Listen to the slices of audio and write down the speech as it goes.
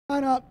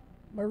On up,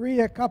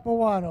 Maria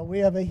Capuano. We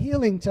have a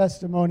healing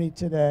testimony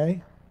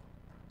today.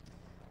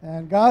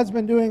 And God's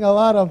been doing a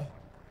lot of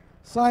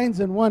signs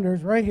and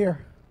wonders right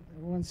here.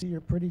 Everyone see your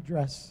pretty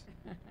dress.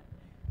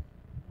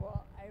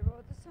 Well,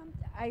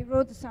 I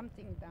wrote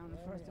something down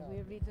first. We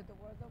read the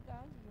Word of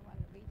God. You want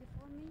to read it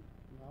for me?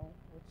 No,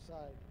 which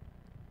side?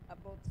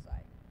 Both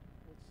sides.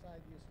 Which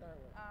side do you start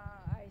with?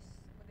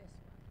 This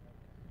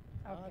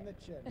one. Okay. On the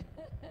chin.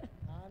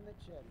 On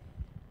the chin.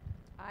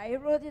 I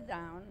wrote it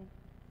down.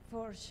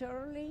 For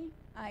surely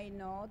I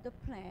know the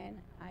plan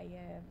I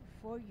have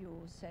for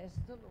you, says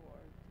the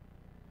Lord.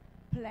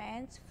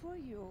 Plans for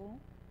you,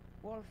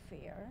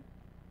 warfare,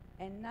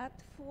 and not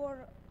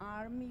for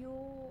harm you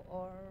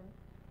or,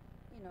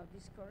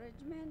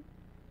 discouragement,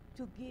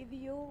 to give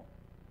you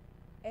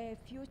a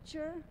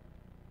future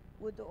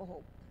with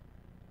hope.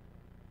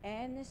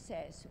 And it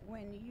says,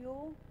 when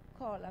you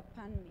call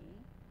upon me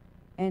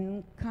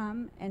and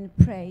come and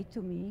pray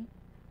to me,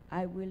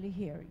 I will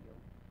hear you.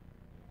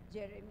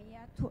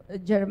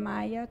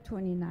 Jeremiah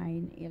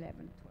 29, 11,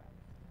 12.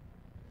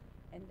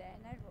 And then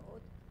I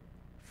wrote,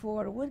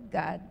 for with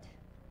God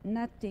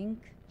nothing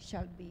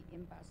shall be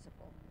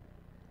impossible.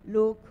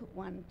 Luke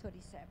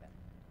 1:37.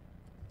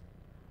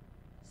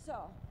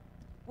 So,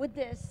 with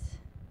this,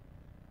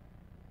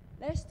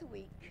 last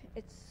week,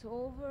 it's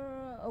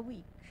over a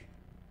week,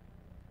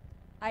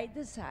 I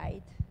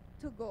decide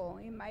to go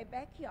in my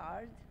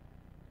backyard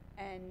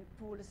and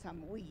pull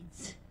some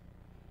weeds.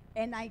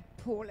 And I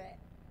pull it,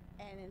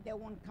 and they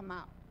won't come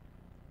out.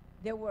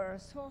 They were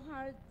so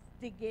hard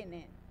digging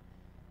in.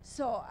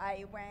 So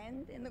I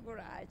went in the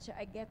garage,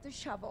 I get the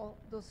shovel,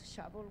 those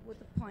shovel with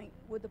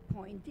the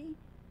pointy,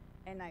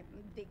 and I'm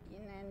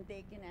digging,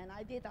 and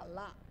I did a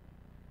lot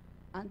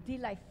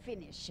until I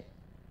finish it.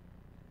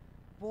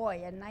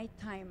 Boy, at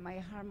nighttime,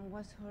 my arm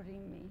was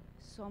hurting me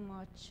so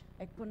much,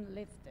 I couldn't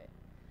lift it.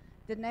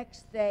 The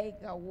next day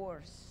got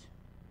worse,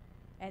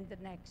 and the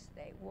next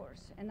day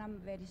worse. And I'm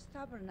very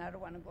stubborn. I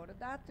don't want to go to the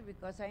doctor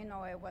because I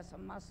know it was a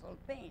muscle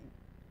pain.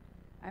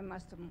 I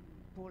must have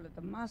pulled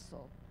the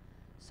muscle.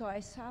 So I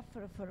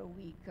suffered for a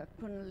week. I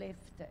couldn't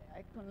lift it.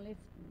 I couldn't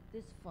lift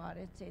this far.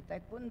 It's it. I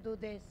couldn't do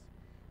this.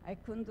 I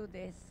couldn't do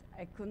this.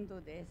 I couldn't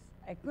do this.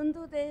 I couldn't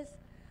do this.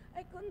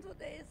 I couldn't do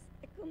this.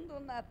 I couldn't do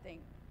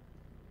nothing.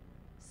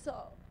 So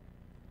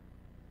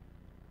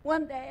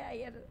one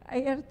day I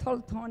had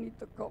told Tony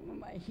to comb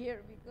my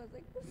hair because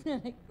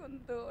I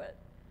couldn't do it.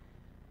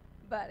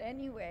 But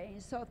anyway,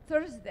 so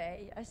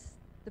Thursday,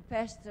 the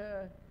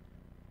pastor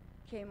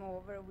came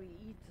over, we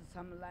eat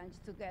some lunch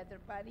together,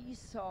 but he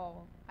saw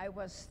I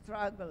was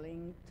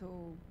struggling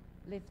to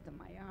lift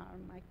my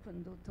arm. I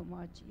couldn't do too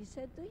much. He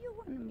said, do you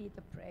want me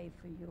to pray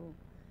for you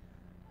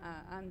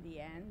on the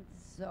end?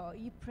 So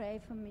he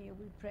prayed for me.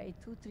 We prayed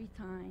 2-3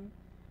 times,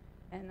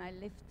 and I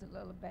lifted a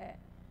little bit.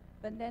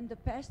 But then the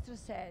pastor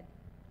said,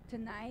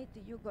 tonight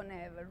you're going to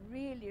have a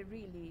really,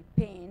 really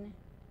pain,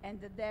 and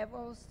the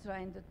devil's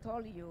trying to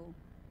tell you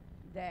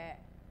that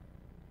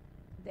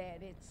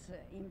it's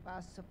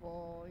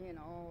impossible,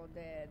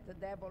 the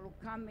devil will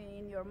come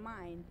in your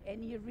mind,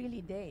 and he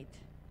really did.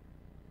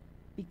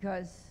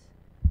 Because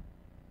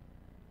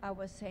I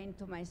was saying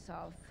to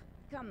myself,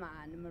 come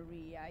on,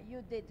 Maria,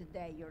 you did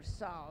that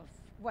yourself.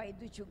 Why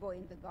did you go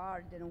in the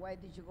garden? Why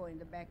did you go in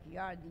the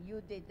backyard?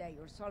 You did that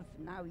yourself.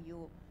 Now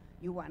you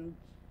want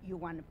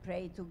to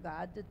pray to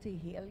God to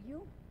heal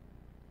you?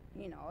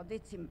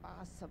 That's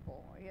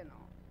impossible,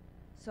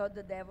 So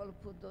the devil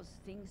put those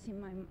things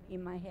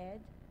in my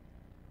head.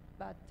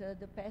 But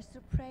the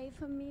pastor prayed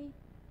for me,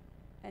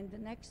 and the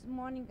next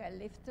morning I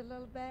lifted a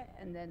little bit,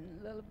 and then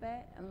a little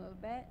bit, and a little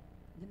bit.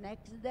 The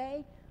next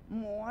day,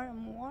 more and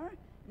more.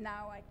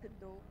 Now I could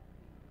do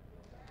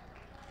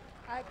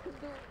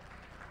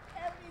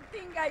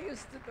everything I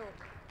used to do.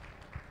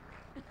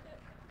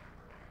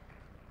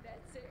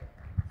 That's it.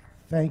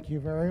 Thank you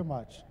very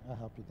much. I'll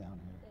help you down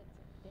here.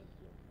 Thank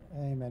you.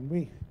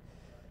 Amen.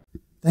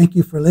 Thank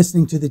you for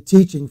listening to the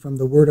teaching from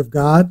the Word of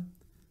God.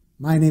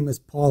 My name is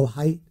Paul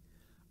Heidt.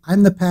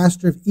 I'm the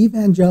pastor of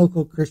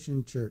Evangelical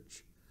Christian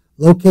Church,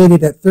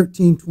 located at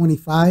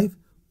 1325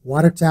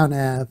 Watertown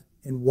Ave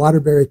in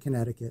Waterbury,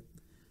 Connecticut.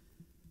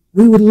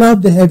 We would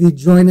love to have you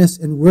join us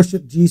and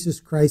worship Jesus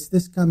Christ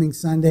this coming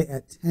Sunday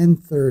at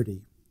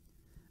 10:30.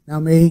 Now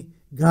may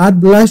God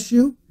bless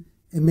you,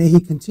 and may He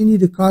continue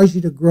to cause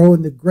you to grow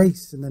in the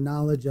grace and the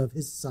knowledge of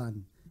His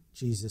Son,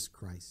 Jesus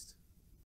Christ.